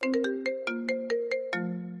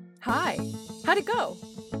Hi. How'd it go?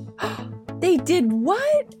 They did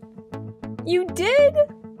what? You did?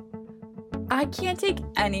 I can't take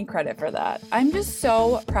any credit for that. I'm just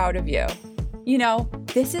so proud of you. You know,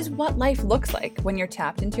 this is what life looks like when you're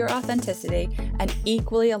tapped into your authenticity and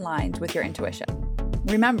equally aligned with your intuition.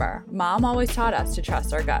 Remember, Mom always taught us to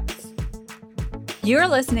trust our guts. You're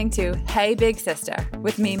listening to Hey Big Sister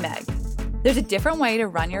with me, Meg. There's a different way to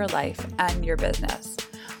run your life and your business.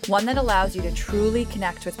 One that allows you to truly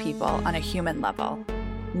connect with people on a human level.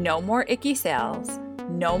 No more icky sales,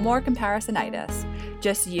 no more comparisonitis,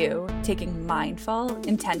 just you taking mindful,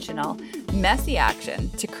 intentional, messy action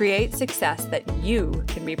to create success that you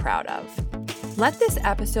can be proud of. Let this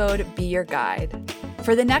episode be your guide.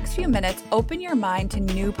 For the next few minutes, open your mind to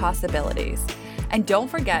new possibilities. And don't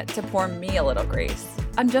forget to pour me a little grace.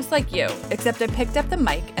 I'm just like you, except I picked up the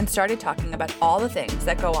mic and started talking about all the things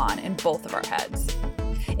that go on in both of our heads.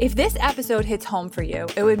 If this episode hits home for you,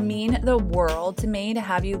 it would mean the world to me to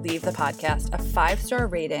have you leave the podcast a 5-star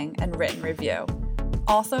rating and written review.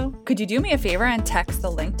 Also, could you do me a favor and text the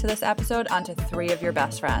link to this episode onto 3 of your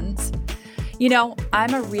best friends? You know,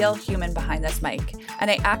 I'm a real human behind this mic, and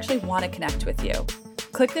I actually want to connect with you.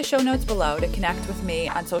 Click the show notes below to connect with me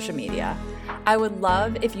on social media. I would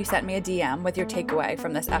love if you sent me a DM with your takeaway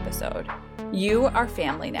from this episode. You are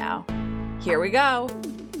family now. Here we go.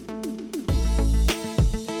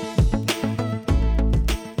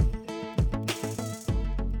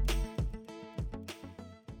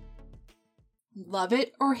 Love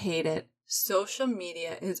it or hate it, social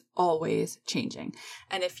media is always changing.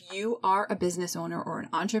 And if you are a business owner or an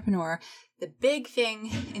entrepreneur, the big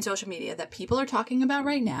thing in social media that people are talking about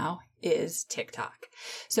right now is TikTok.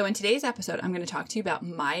 So in today's episode, I'm going to talk to you about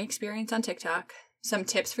my experience on TikTok, some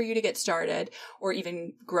tips for you to get started or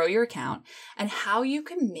even grow your account, and how you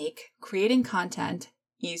can make creating content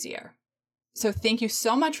easier. So thank you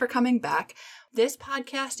so much for coming back. This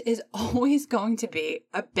podcast is always going to be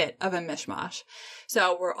a bit of a mishmash.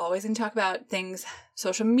 So we're always going to talk about things,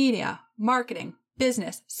 social media, marketing,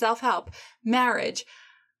 business, self-help, marriage.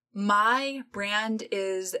 My brand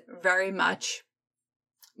is very much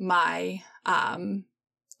my,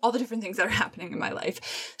 all the different things that are happening in my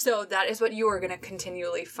life. So that is what you are going to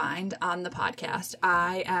continually find on the podcast.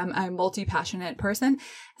 I am a multi-passionate person,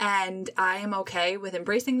 and I am okay with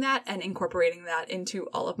embracing that and incorporating that into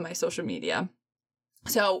all of my social media.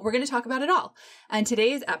 So we're going to talk about it all. And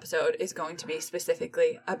today's episode is going to be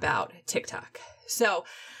specifically about TikTok. So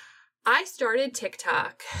I started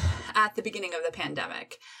TikTok at the beginning of the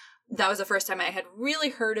pandemic. That was the first time I had really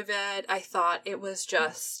heard of it. I thought it was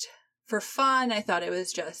just for fun. I thought it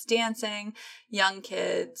was just dancing, young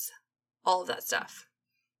kids, all of that stuff.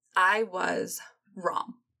 I was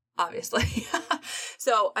wrong, obviously.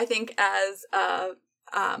 So I think as a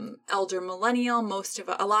elder millennial,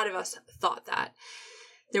 a lot of us thought that.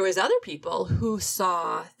 There was other people who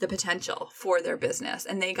saw the potential for their business,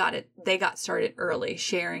 and they got started early,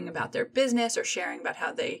 sharing about their business or sharing about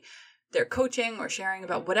how they're coaching or sharing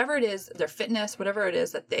about whatever it is, their fitness, whatever it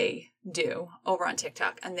is that they do over on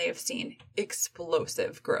TikTok, and they have seen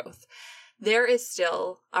explosive growth. There is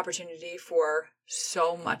still opportunity for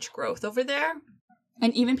so much growth over there.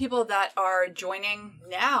 And even people that are joining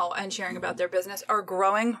now and sharing about their business are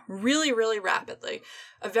growing really, really rapidly.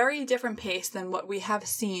 A very different pace than what we have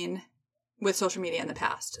seen with social media in the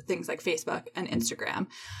past, things like Facebook and Instagram.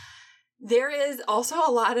 There is also a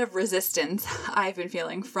lot of resistance I've been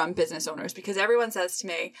feeling from business owners because everyone says to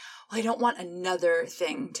me, well, I don't want another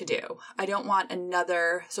thing to do. I don't want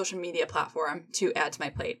another social media platform to add to my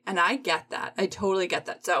plate. And I get that. I totally get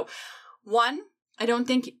that. So one, I don't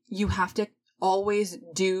think you have to always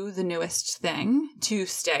do the newest thing to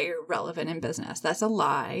stay relevant in business. That's a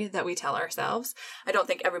lie that we tell ourselves. I don't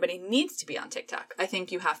think everybody needs to be on TikTok. I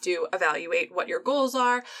think you have to evaluate what your goals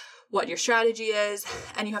are, what your strategy is,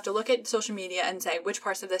 and you have to look at social media and say, which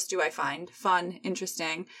parts of this do I find fun,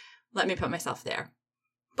 interesting? Let me put myself there.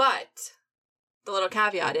 But the little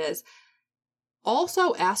caveat is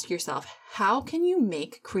also ask yourself, how can you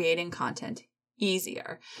make creating content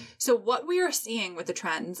easier? So what we are seeing with the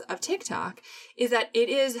trends of TikTok is that it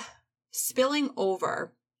is spilling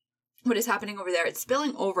over. What is happening over there? It's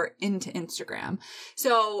spilling over into Instagram.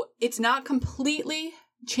 So it's not completely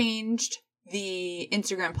changed the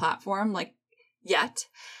Instagram platform yet,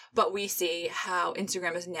 but we see how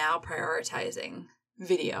Instagram is now prioritizing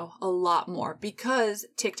video a lot more because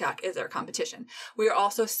TikTok is their competition. We are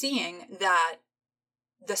also seeing that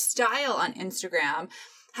the style on Instagram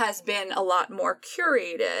has been a lot more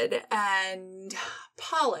curated and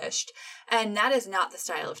polished, and that is not the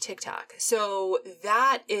style of TikTok. So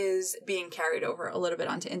that is being carried over a little bit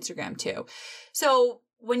onto Instagram too. So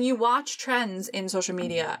when you watch trends in social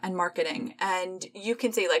media and marketing, and you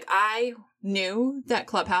can see, like, I knew that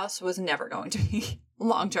Clubhouse was never going to be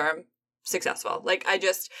long-term successful. Like, I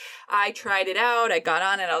tried it out. I got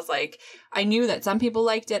on it. I was like, I knew that some people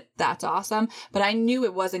liked it. That's awesome. But I knew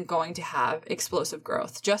it wasn't going to have explosive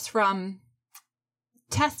growth just from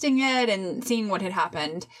testing it and seeing what had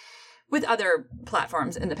happened with other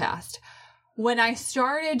platforms in the past. When I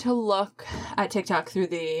started to look at TikTok through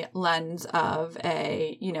the lens of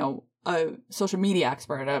a social media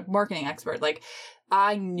expert, a marketing expert, like,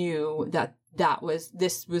 I knew that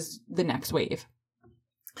this was the next wave.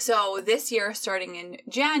 So this year, starting in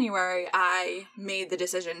January, I made the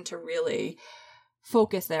decision to really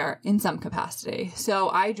focus there in some capacity. So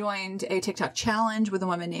I joined a TikTok challenge with a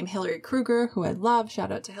woman named Hillary Kruger, who I love.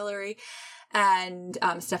 Shout out to Hillary. And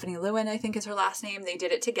Stephanie Lewin, I think is her last name. They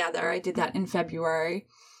did it together. I did that in February,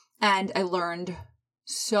 and I learned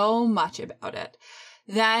so much about it.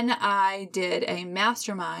 Then I did a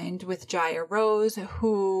mastermind with Jaya Rose,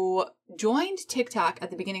 who joined TikTok at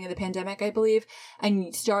the beginning of the pandemic, I believe,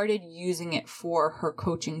 and started using it for her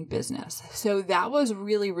coaching business. So that was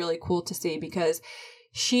really, really cool to see, because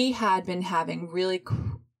she has been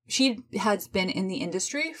in the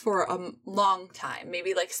industry for a long time,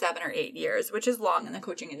 maybe like 7 or 8 years, which is long in the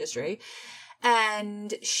coaching industry.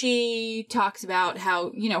 And she talks about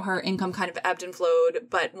how, her income kind of ebbed and flowed,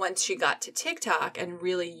 but once she got to TikTok and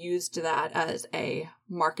really used that as a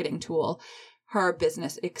marketing tool, her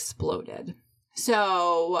business exploded.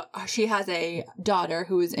 So she has a daughter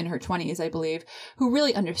who is in her 20s, I believe, who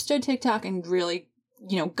really understood TikTok and really,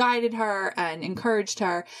 guided her and encouraged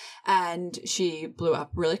her, and she blew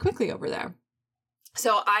up really quickly over there.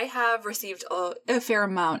 So I have received a fair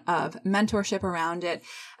amount of mentorship around it,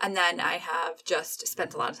 and then I have just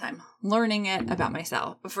spent a lot of time learning it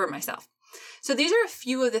for myself. So these are a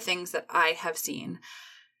few of the things that I have seen.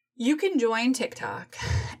 You can join TikTok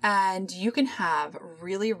and you can have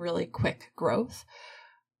really, really quick growth.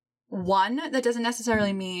 One, that doesn't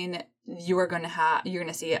necessarily mean you're going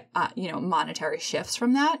to see monetary shifts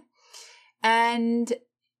from that. And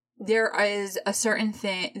there's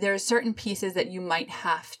certain pieces that you might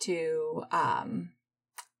have to,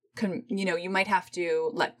 you might have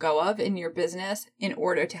to let go of in your business in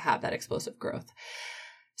order to have that explosive growth.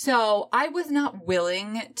 So I was not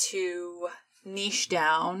willing to niche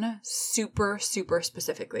down super, super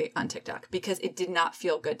specifically on TikTok because it did not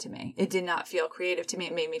feel good to me. It did not feel creative to me.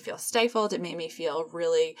 It made me feel stifled. It made me feel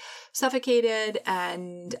really suffocated,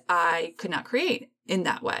 and I could not create in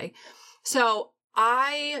that way. So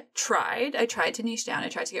I tried to niche down. I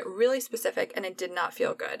tried to get really specific, and it did not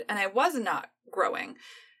feel good. And I was not growing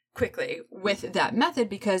quickly with that method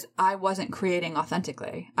because I wasn't creating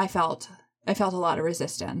authentically. I felt a lot of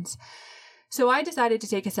resistance. So I decided to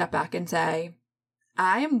take a step back and say,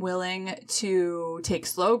 I am willing to take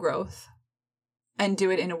slow growth and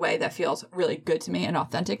do it in a way that feels really good to me and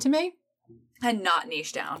authentic to me, and not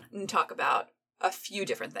niche down and talk about a few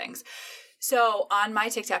different things. So on my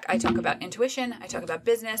TikTok, I talk about intuition, I talk about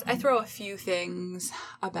business, I throw a few things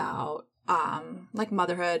about like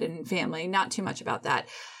motherhood and family, not too much about that.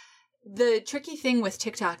 The tricky thing with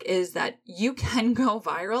TikTok is that you can go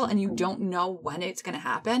viral and you don't know when it's going to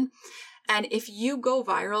happen. And if you go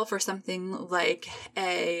viral for something like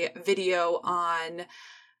a video on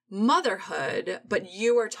motherhood, but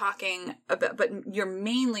you're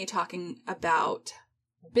mainly talking about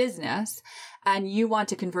business and you want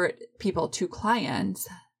to convert people to clients,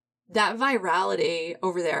 that virality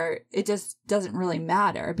over there, it just doesn't really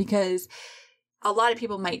matter because a lot of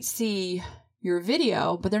people might see your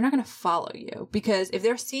video, but they're not going to follow you, because if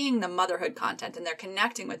they're seeing the motherhood content and they're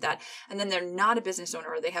connecting with that, and then they're not a business owner,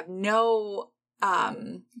 or they have no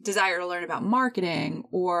desire to learn about marketing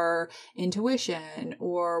or intuition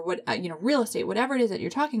or real estate, whatever it is that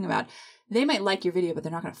you're talking about, they might like your video, but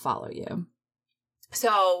they're not going to follow you.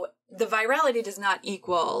 So the virality does not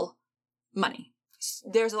equal money.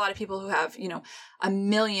 There's a lot of people who have, 1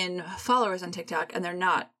 million followers on TikTok, and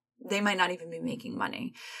they might not even be making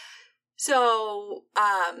money. So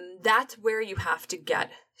that's where you have to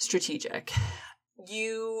get strategic.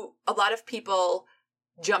 A lot of people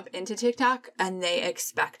jump into TikTok and they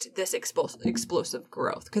expect this explosive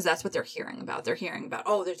growth because that's what they're hearing about. They're hearing about,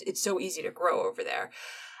 it's so easy to grow over there.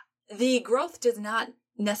 The growth does not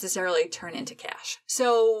necessarily turn into cash.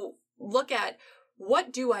 So look at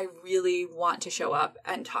what do I really want to show up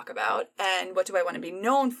and talk about? And what do I want to be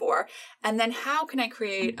known for? And then how can I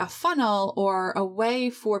create a funnel or a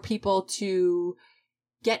way for people to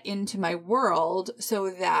get into my world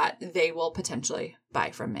so that they will potentially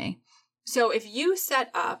buy from me? So if you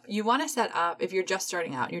want to set up, if you're just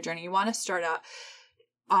starting out your journey, you want to start out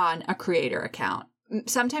on a creator account.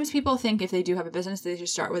 Sometimes people think if they do have a business, they should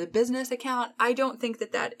start with a business account. I don't think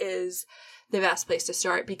that that is the best place to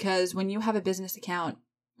start, because when you have a business account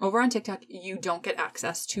over on TikTok, you don't get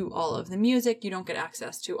access to all of the music. You don't get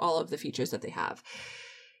access to all of the features that they have.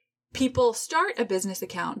 People start a business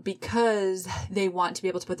account because they want to be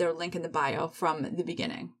able to put their link in the bio from the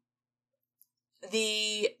beginning.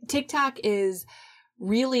 The TikTok is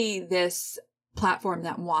really this platform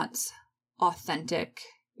that wants authentic,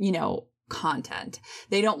 content.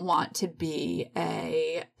 They don't want to be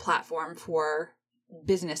a platform for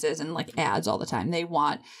businesses and like ads all the time. They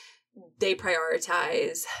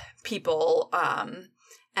prioritize people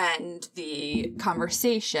and the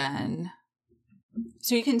conversation.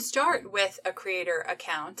 So you can start with a creator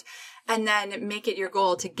account and then make it your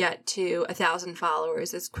goal to get to 1,000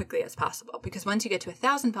 followers as quickly as possible. Because once you get to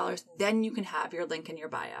 1,000 followers, then you can have your link in your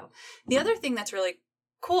bio. The other thing that's really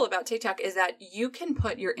cool about TikTok is that you can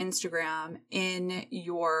put your Instagram in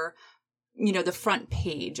your, the front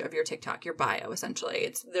page of your TikTok, your bio,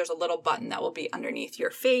 essentially. There's a little button that will be underneath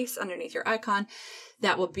your face, underneath your icon,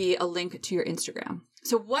 that will be a link to your Instagram.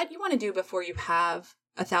 So what you want to do before you have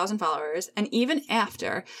 1,000 followers, and even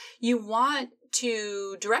after, you want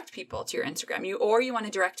to direct people to your Instagram, or you want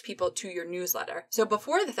to direct people to your newsletter. So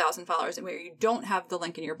before the 1,000 followers, and where you don't have the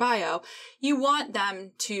link in your bio, you want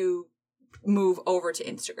them to move over to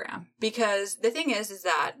Instagram, because the thing is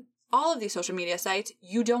that all of these social media sites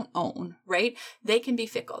you don't own, right? They can be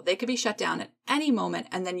fickle. They could be shut down at any moment,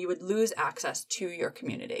 and then you would lose access to your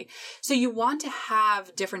community. So you want to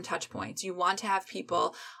have different touch points. You want to have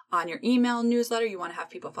people on your email newsletter. You want to have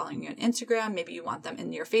people following you on Instagram. Maybe you want them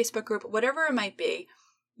in your Facebook group, whatever it might be.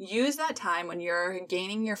 Use that time when you're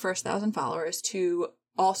gaining your first 1,000 followers to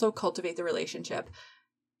also cultivate the relationship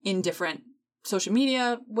in different social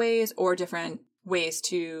media ways or different ways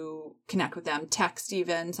to connect with them. Text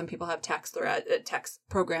even. Some people have text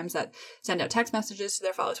programs that send out text messages to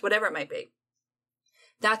their followers, whatever it might be.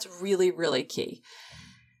 That's really, really key.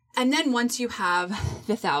 And then once you have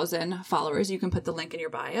the 1,000 followers, you can put the link in your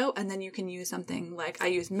bio, and then you can use something like, I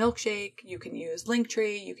use Milkshake, you can use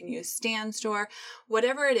Linktree, you can use Stan Store,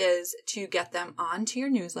 whatever it is to get them onto your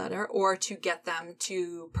newsletter or to get them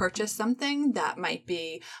to purchase something that might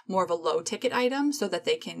be more of a low ticket item so that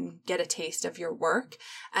they can get a taste of your work.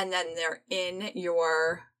 And then they're in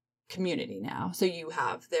your community now. So you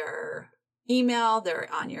have their email, they're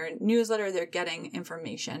on your newsletter, they're getting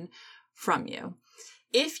information from you.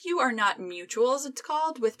 If you are not mutuals, it's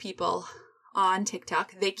called, with people on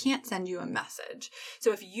TikTok, they can't send you a message.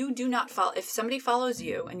 So if you do not follow, if somebody follows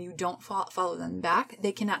you and you don't follow them back,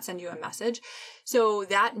 they cannot send you a message. So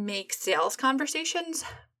that makes sales conversations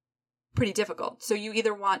pretty difficult. So you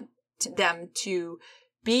either want them to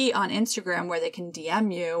be on Instagram where they can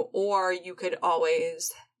DM you, or you could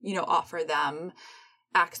always, offer them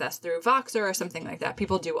access through Voxer or something like that.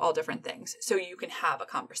 People do all different things. So you can have a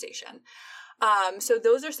conversation. So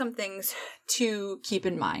those are some things to keep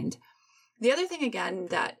in mind. The other thing, again,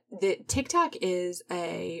 that the TikTok is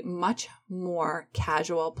a much more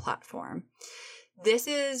casual platform. This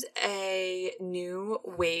is a new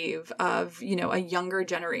wave of, a younger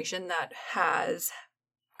generation that has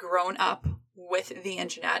grown up with the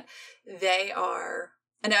internet.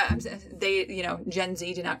 Gen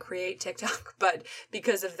Z did not create TikTok, but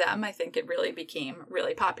because of them, I think it really became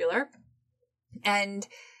really popular. And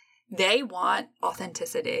they want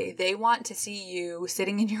authenticity. They want to see you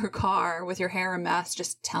sitting in your car with your hair a mess,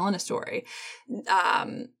 just telling a story.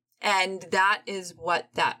 And that is what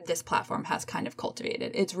this platform has kind of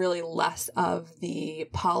cultivated. It's really less of the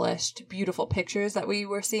polished, beautiful pictures that we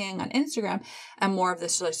were seeing on Instagram and more of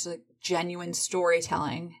this just like genuine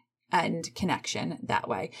storytelling and connection that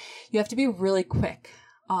way. You have to be really quick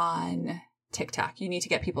on TikTok. You need to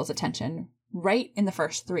get people's attention right in the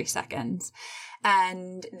first 3 seconds.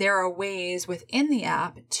 And there are ways within the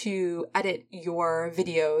app to edit your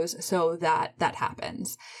videos so that that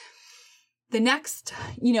happens. The next,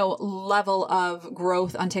 level of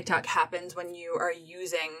growth on TikTok happens when you are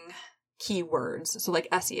using keywords. So like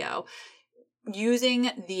SEO,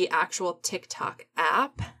 using the actual TikTok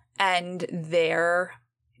app and their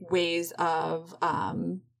ways of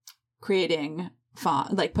creating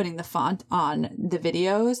font, like putting the font on the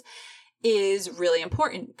videos, is really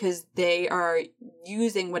important because they are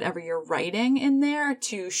using whatever you're writing in there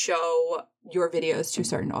to show your videos to a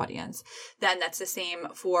certain audience. Then that's the same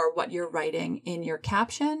for what you're writing in your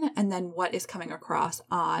caption and then what is coming across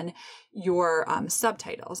on your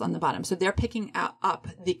subtitles on the bottom. So they're picking up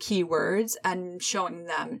the keywords and showing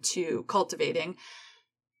them to cultivating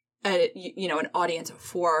an audience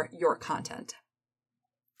for your content.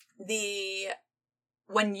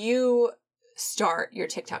 When you start your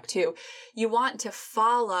TikTok too, you want to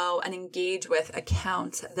follow and engage with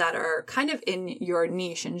accounts that are kind of in your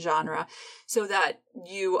niche and genre so that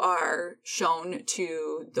you are shown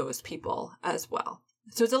to those people as well.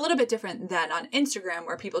 So it's a little bit different than on Instagram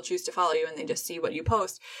where people choose to follow you and they just see what you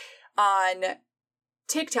post. On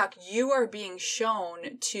TikTok, you are being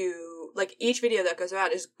shown to, like, each video that goes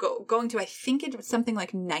out is going to, I think it's something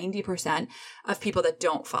like 90% of people that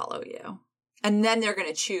don't follow you. And then they're going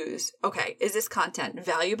to choose, okay, is this content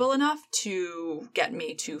valuable enough to get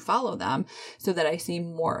me to follow them so that I see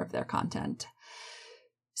more of their content?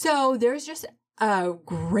 So there's just a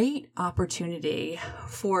great opportunity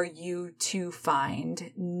for you to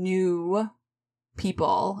find new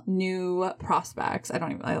people, new prospects. I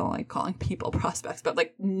don't like calling people prospects, but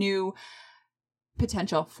like new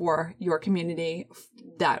potential for your community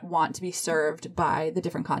that want to be served by the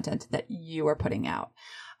different content that you are putting out.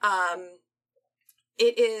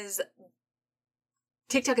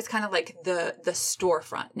 TikTok is kind of like the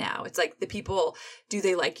storefront now. It's like the people, do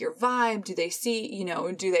they like your vibe? Do they see,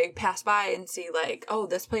 do they pass by and see like, oh,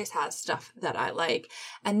 this place has stuff that I like?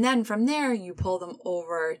 And then from there, you pull them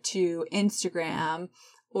over to Instagram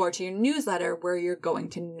or to your newsletter where you're going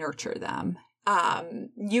to nurture them.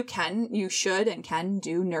 You should and can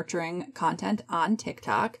do nurturing content on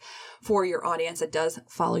TikTok for your audience that does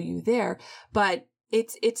follow you there. But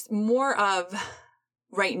it's more of,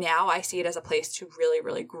 right now, I see it as a place to really,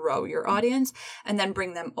 really grow your audience and then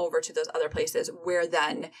bring them over to those other places where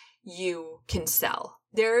then you can sell.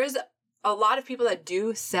 There's a lot of people that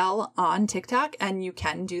do sell on TikTok and you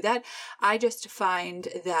can do that. I just find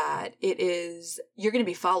that you're going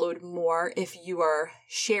to be followed more if you are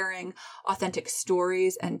sharing authentic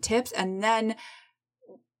stories and tips and then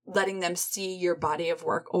letting them see your body of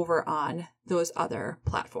work over on those other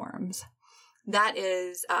platforms.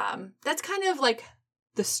 That's kind of like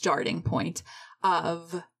the starting point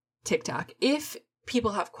of TikTok. If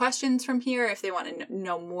people have questions from here, if they want to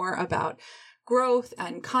know more about growth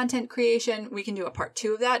and content creation, we can do a part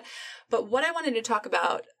 2 of that. But what I wanted to talk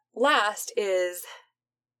about last is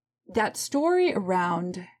that story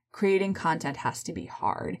around creating content has to be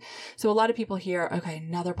hard. So a lot of people hear, okay,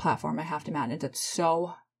 another platform I have to manage. It's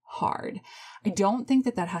so hard. I don't think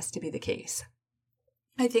that has to be the case.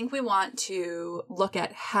 I think we want to look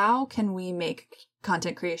at how can we make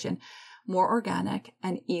content creation more organic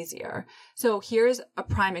and easier. So here's a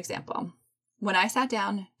prime example. When I sat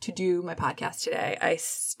down to do my podcast today, I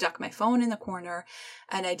stuck my phone in the corner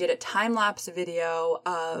and I did a time-lapse video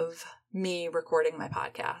of me recording my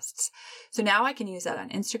podcasts. So now I can use that on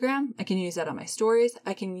Instagram. I can use that on my stories.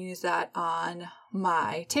 I can use that on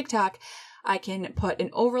my TikTok. I can put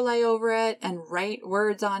an overlay over it and write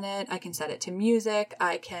words on it. I can set it to music.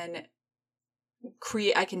 I can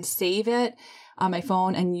save it on my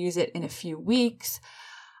phone and use it in a few weeks.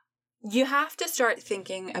 You have to start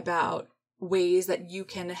thinking about ways that you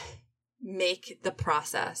can make the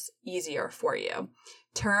process easier for you.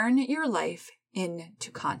 Turn your life into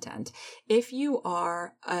content. If you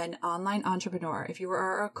are an online entrepreneur, if you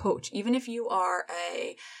are a coach, even if you are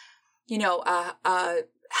a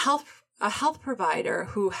health provider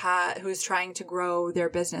who's trying to grow their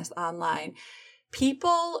business online,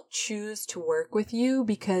 people choose to work with you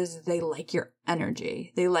because they like your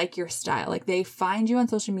energy. They like your style. Like, they find you on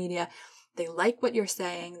social media. They like what you're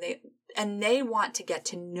saying. They want to get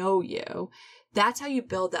to know you. That's how you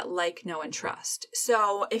build that like, know, and trust.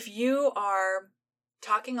 So if you are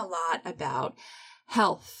talking a lot about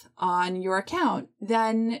health on your account,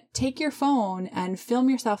 then take your phone and film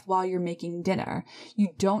yourself while you're making dinner. You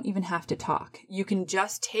don't even have to talk. You can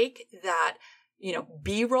just take that,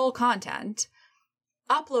 B-roll content,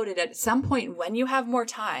 upload it at some point when you have more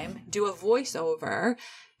time, do a voiceover,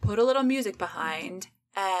 put a little music behind,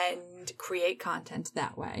 and create content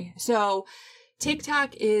that way. So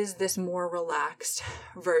TikTok is this more relaxed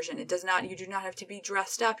version. You do not have to be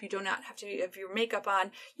dressed up. You do not have to have your makeup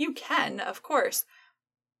on. You can, of course.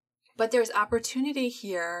 But there's opportunity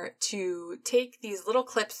here to take these little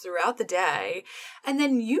clips throughout the day and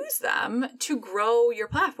then use them to grow your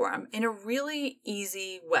platform in a really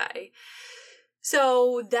easy way.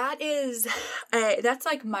 So that's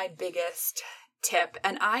like my biggest tip.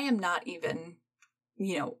 And I am not even,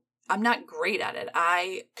 I'm not great at it.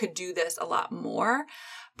 I could do this a lot more,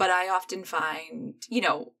 but I often find,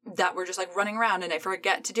 that we're just like running around and I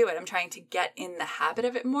forget to do it. I'm trying to get in the habit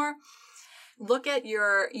of it more. Look at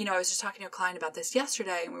your, I was just talking to a client about this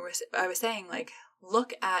yesterday, and I was saying, like,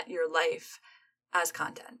 look at your life as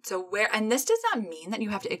content. So and this does not mean that you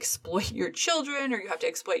have to exploit your children or you have to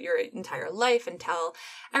exploit your entire life until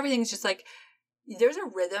everything's just like, there's a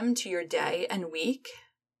rhythm to your day and week.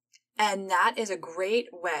 And that is a great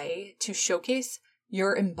way to showcase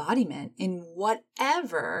your embodiment in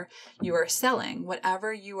whatever you are selling,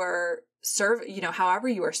 whatever you are however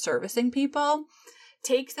you are servicing people.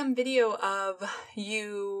 Take some video of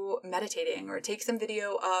you meditating, or take some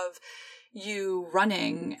video of you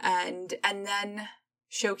running, and then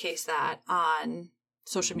showcase that on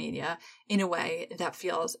social media in a way that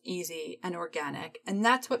feels easy and organic. And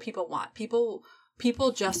that's what people want. People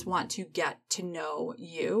just want to get to know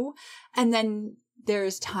you. And then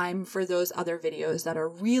there's time for those other videos that are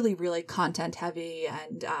really, really content heavy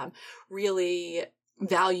and really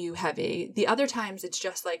value heavy. The other times it's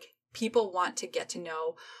just like people want to get to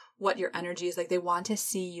know what your energy is like. They want to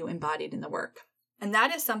see you embodied in the work. And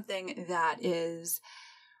that is something that is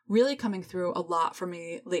really coming through a lot for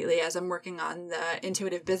me lately as I'm working on the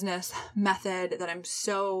intuitive business method that I'm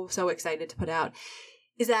so, so excited to put out,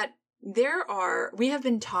 is that we have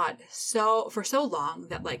been taught for so long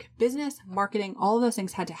that like business, marketing, all of those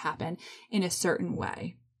things had to happen in a certain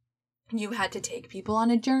way. You had to take people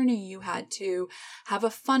on a journey. You had to have a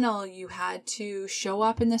funnel. You had to show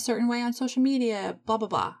up in a certain way on social media, blah, blah,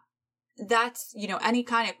 blah. That's, any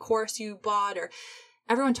kind of course you bought, or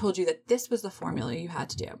everyone told you that this was the formula you had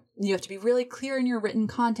to do. You have to be really clear in your written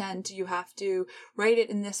content. You have to write it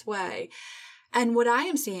in this way. And what I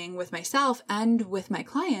am seeing with myself and with my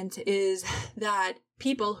clients is that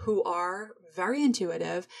people who are very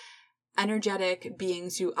intuitive, energetic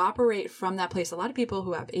beings who operate from that place, a lot of people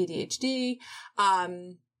who have ADHD,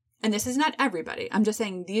 and this is not everybody. I'm just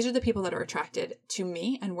saying these are the people that are attracted to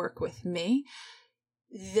me and work with me.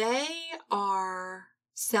 They are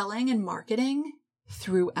selling and marketing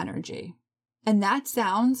through energy. And that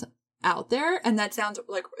sounds out there, and that sounds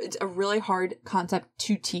like it's a really hard concept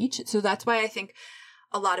to teach. So that's why I think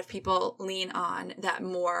a lot of people lean on that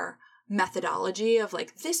more methodology of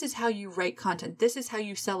like, this is how you write content, this is how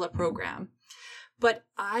you sell a program. But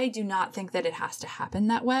I do not think that it has to happen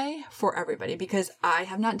that way for everybody, because I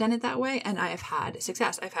have not done it that way and I have had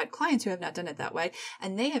success. I've had clients who have not done it that way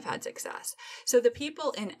and they have had success. So the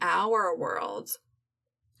people in our world,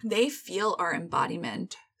 they feel our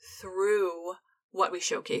embodiment through what we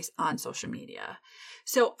showcase on social media.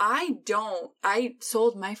 So I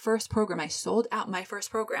sold my first program. I sold out my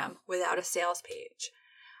first program without a sales page.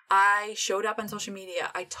 I showed up on social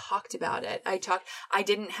media. I talked about it. I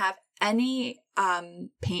didn't have any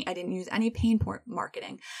pain. I didn't use any pain point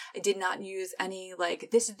marketing. I did not use any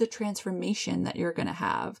this is the transformation that you're going to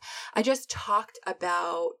have. I just talked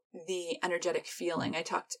about the energetic feeling. I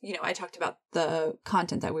talked about the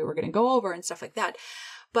content that we were going to go over and stuff like that.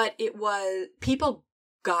 But it was, people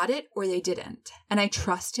got it or they didn't. And I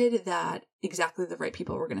trusted that exactly the right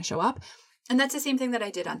people were going to show up. And that's the same thing that I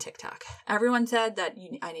did on TikTok. Everyone said that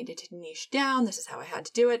I needed to niche down. This is how I had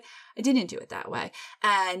to do it. I didn't do it that way.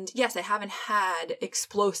 And yes, I haven't had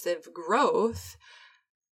explosive growth,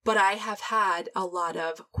 but I have had a lot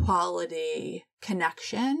of quality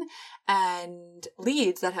connection and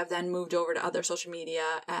leads that have then moved over to other social media.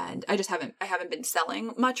 And I haven't been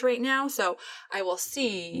selling much right now. So I will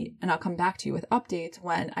see, and I'll come back to you with updates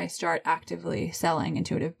when I start actively selling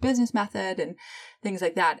intuitive business method and things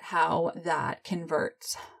like that, how that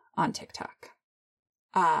converts on TikTok.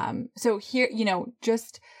 So here,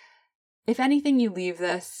 just if anything, you leave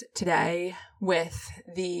this today with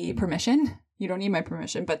the permission. You don't need my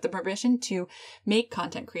permission, but the permission to make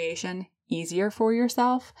content creation easier for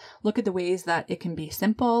yourself. Look at the ways that it can be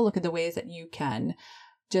simple. Look at the ways that you can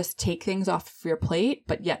just take things off your plate,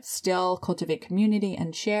 but yet still cultivate community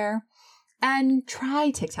and share. And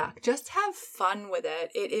try TikTok. Just have fun with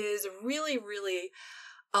it. It is really, really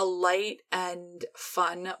a light and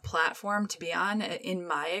fun platform to be on, in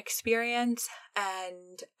my experience.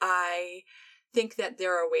 And I think that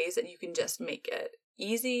there are ways that you can just make it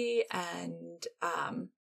easy and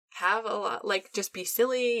have a lot, just be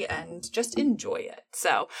silly and just enjoy it.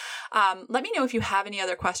 So let me know if you have any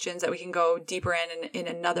other questions that we can go deeper in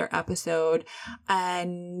another episode.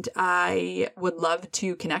 And I would love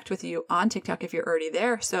to connect with you on TikTok if you're already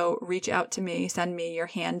there. So reach out to me, send me your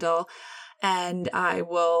handle, and I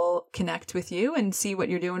will connect with you and see what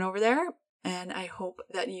you're doing over there. And I hope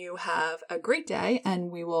that you have a great day, and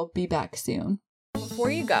we will be back soon. Before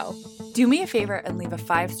you go, Do me a favor and leave a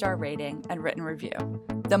 5-star rating and written review.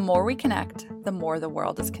 The more we connect, the more the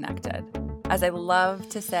world is connected. As I love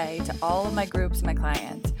to say to all of my groups and my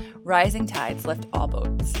clients, rising tides lift all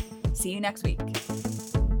boats. See you next week.